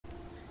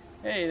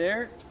Hey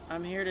there,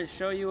 I'm here to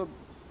show you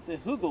the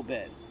hugel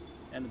bed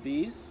and the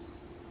bees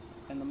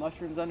and the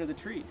mushrooms under the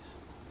trees.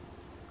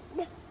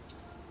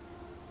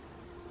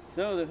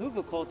 So the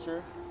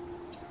hugelkulture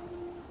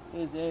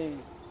is a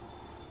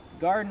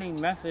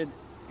gardening method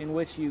in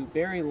which you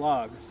bury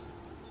logs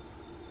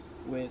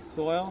with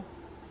soil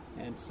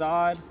and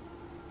sod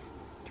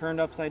turned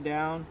upside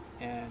down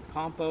and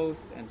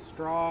compost and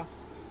straw,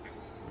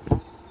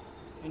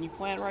 and you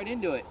plant right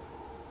into it.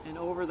 And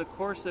over the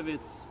course of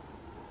its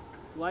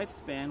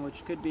lifespan,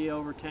 which could be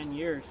over 10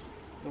 years,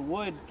 the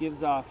wood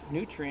gives off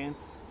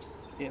nutrients.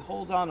 It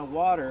holds on to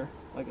water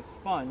like a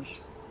sponge,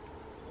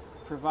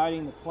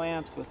 providing the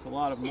plants with a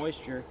lot of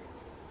moisture,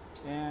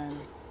 and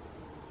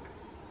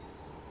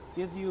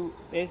gives you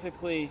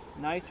basically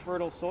nice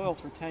fertile soil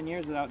for 10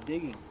 years without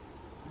digging.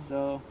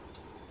 So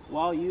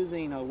while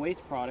using a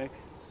waste product,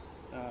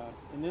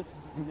 in this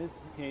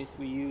case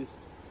we used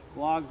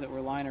logs that were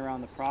lying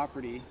around the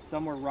property.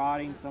 Some were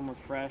rotting, some were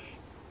fresh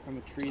from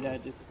a tree that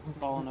had just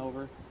fallen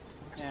over,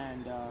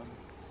 and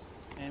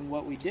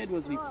what we did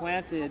was we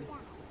planted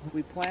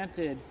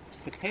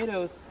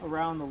potatoes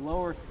around the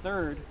lower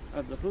third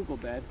of the hugel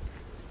bed,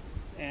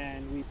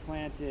 and we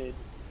planted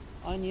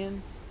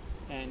onions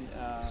and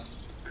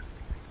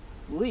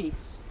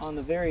leeks on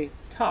the very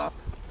top,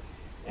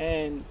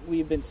 and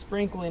we've been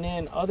sprinkling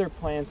in other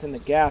plants in the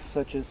gaps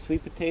such as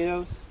sweet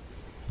potatoes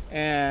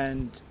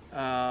and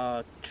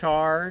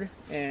chard,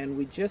 and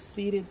we just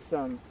seeded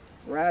some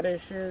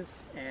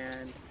radishes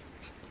and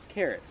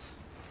carrots.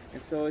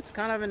 And so it's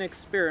kind of an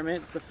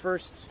experiment. It's the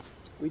first,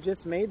 we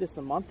just made this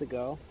a month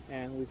ago,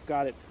 and we've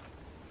got it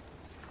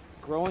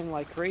growing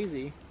like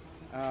crazy,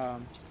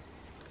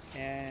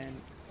 and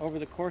over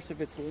the course of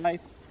its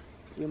life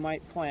we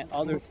might plant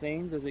other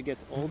things as it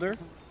gets older,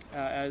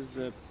 as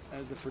the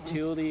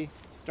fertility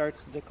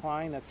starts to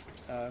decline. That's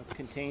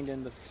contained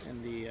in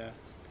the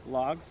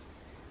logs.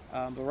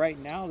 But right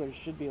now there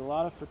should be a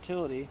lot of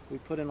fertility. We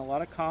put in a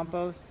lot of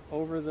compost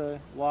over the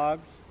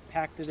logs,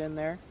 packed it in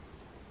there,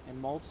 and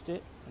mulched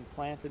it and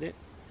planted it.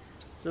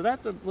 So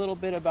that's a little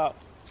bit about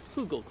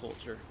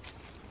hugelkulture,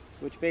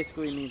 which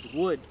basically means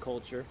wood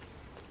culture,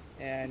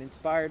 and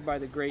inspired by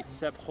the great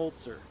Sepp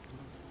Holzer.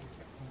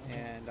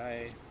 And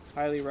I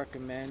highly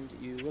recommend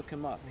you look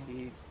him up.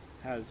 He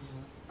has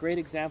great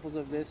examples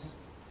of this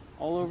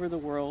all over the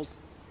world,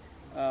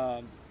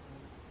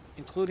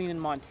 including in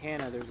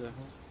Montana. There's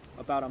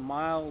about a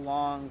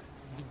mile-long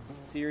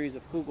series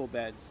of hugel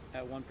beds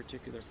at one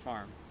particular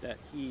farm that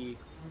he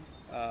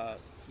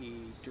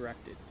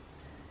directed.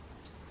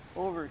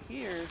 Over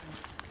here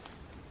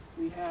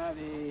we have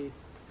a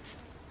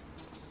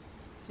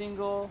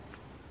single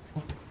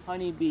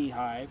honeybee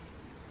hive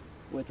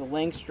with the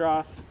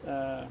Langstroth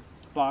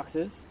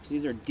boxes.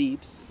 These are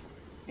deeps,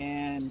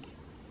 and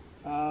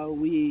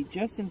we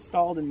just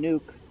installed a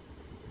nuke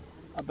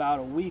about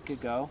a week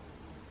ago,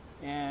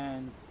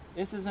 and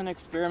this is an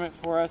experiment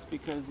for us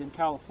because in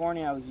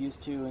California I was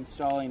used to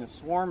installing a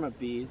swarm of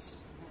bees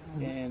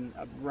in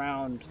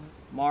around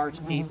March,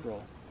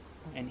 April,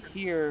 and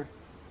here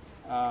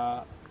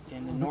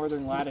in the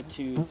northern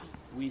latitudes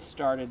we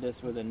started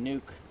this with a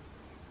nuke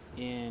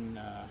in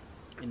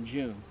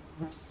June.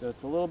 So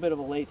it's a little bit of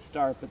a late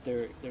start, but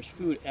there's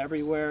food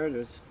everywhere.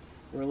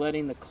 We're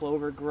letting the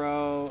clover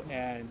grow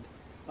and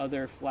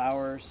other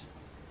flowers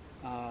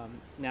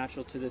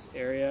natural to this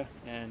area,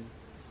 and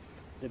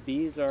the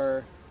bees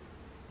are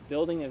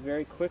building it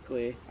very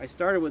quickly. I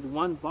started with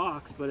one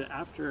box, but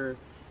after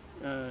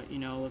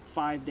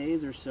 5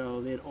 days or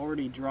so, they had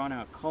already drawn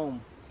out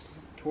comb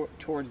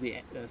towards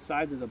the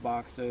sides of the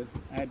box, so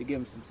I had to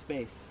give them some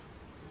space.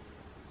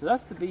 So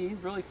that's the bees.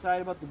 Really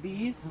excited about the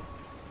bees.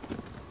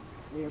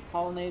 They are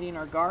pollinating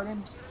our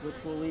garden, which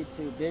will lead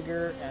to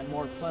bigger and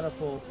more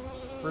plentiful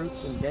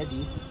fruits and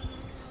veggies.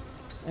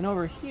 And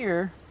over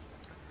here,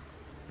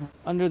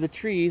 under the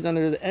trees,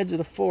 under the edge of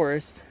the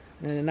forest,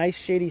 in a nice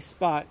shady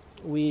spot,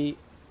 we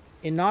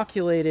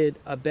inoculated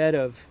a bed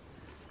of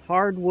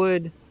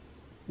hardwood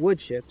wood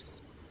chips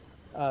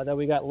that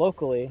we got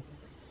locally.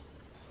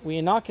 We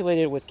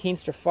inoculated it with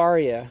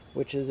Keenstropharia,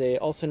 which is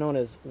also known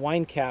as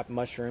wine cap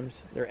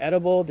mushrooms. They're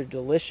edible, they're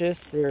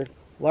delicious, they're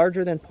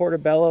larger than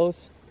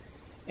portobellos,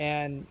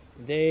 and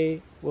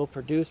they will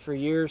produce for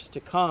years to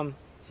come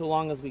so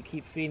long as we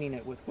keep feeding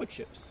it with wood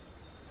chips.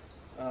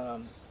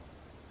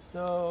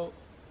 So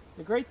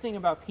the great thing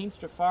about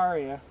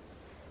Keenstropharia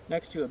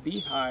next to a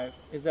beehive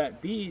is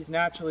that bees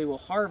naturally will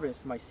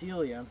harvest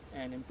mycelium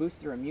and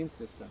boost their immune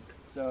system,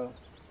 so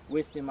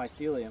with the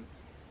mycelium.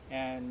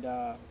 And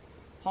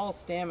Paul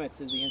Stamets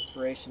is the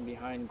inspiration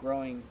behind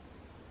growing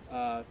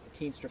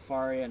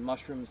Keenstropharia and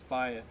mushrooms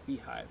by a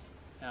beehive.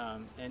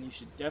 And you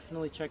should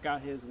definitely check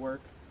out his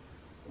work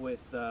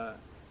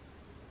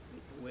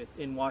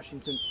in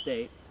Washington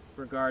State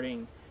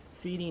regarding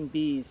feeding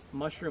bees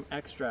mushroom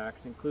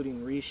extracts,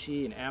 including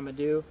reishi and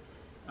amadou,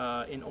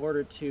 in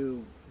order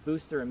to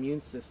boost their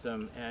immune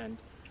system and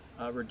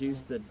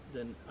reduce the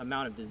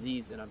amount of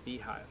disease in a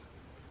beehive,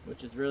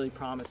 which is really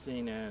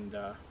promising, and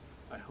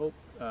I hope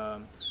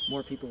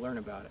more people learn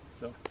about it.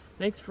 So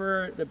thanks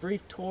for the brief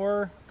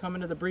tour,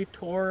 coming to the brief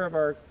tour of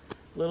our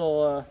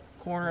little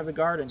corner of the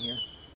garden here.